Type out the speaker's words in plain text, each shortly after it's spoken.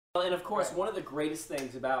And of course, one of the greatest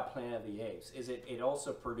things about Planet of the Apes is it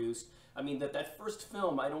also produced, I mean, that first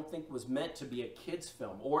film I don't think was meant to be a kid's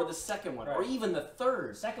film, or the second one, or even the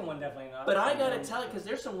third. Second one definitely not. But I gotta tell you, because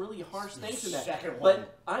there's some really harsh things in that. Second one.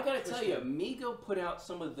 But I gotta tell you, Mego put out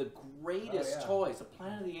some of the greatest toys, the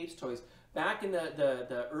Planet of the Apes toys, back in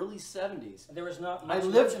the early 70s. There was not much.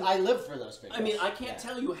 I lived for those figures. I mean, I can't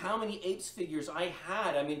tell you how many Apes figures I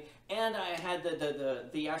had. I mean, and I had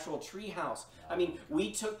the actual tree house. I mean,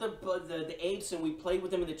 we took the apes and we played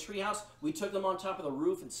with them in the tree house. We took them on top of the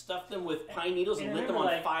roof and stuffed them with pine needles and lit them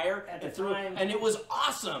on fire and threw them. And it was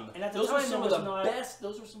awesome. And at the those time, were some of the best.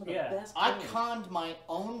 Those were some of the best. I conned my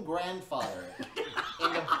own grandfather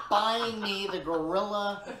into buying me the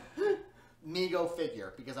gorilla Mego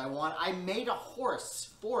figure because I made a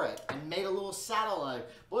horse for it and made a little saddle. Like,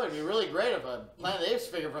 boy, it'd be really great if a Planet of the Apes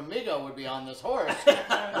figure from Mego would be on this horse,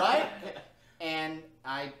 right? And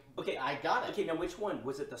I got it. Okay, now which one?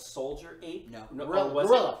 Was it the soldier ape? No,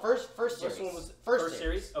 gorilla. First series. This one was first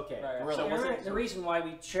series. Okay. Right. So the reason why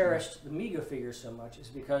we cherished the Mego figures so much is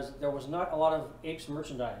because there was not a lot of Apes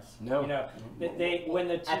merchandise. No. You know, when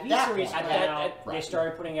the TV series came out, they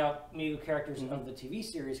started putting out Mego characters of the TV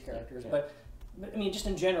series characters, but I mean, just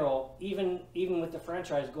in general, even with the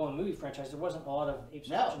franchise, movie franchise, there wasn't a lot of Apes.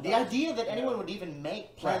 No, the idea that anyone would even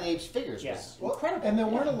make Planet of the Apes figures was incredible. And there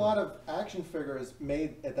weren't a lot of action figures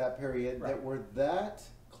made at that period that were that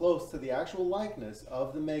close to the actual likeness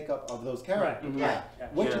of the makeup of those characters.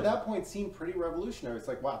 Which at that point seemed pretty revolutionary. It's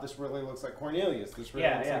like, wow, this really looks like Cornelius. This really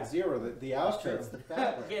looks like Zero. The outfits, the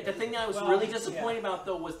fabric. Yeah, the thing that I was really disappointed about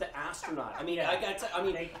though was the astronaut. I mean, I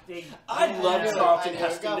love Charlton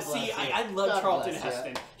Heston. I love Charlton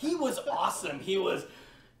Heston. He was awesome. He was.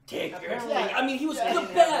 I mean, he was the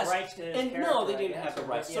best. And no, they didn't have the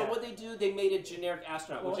rights. So what they do, they made a generic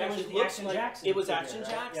astronaut, which actually looks like it was Action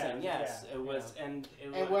Jackson. Yes, it was, and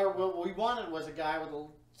what we wanted was a guy with a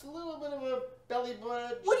little bit of a belly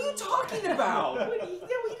button. What are you talking about? We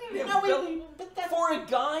didn't have belly. For a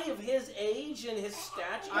guy of his age and his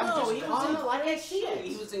stature, he was in great shape.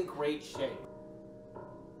 He was in great shape.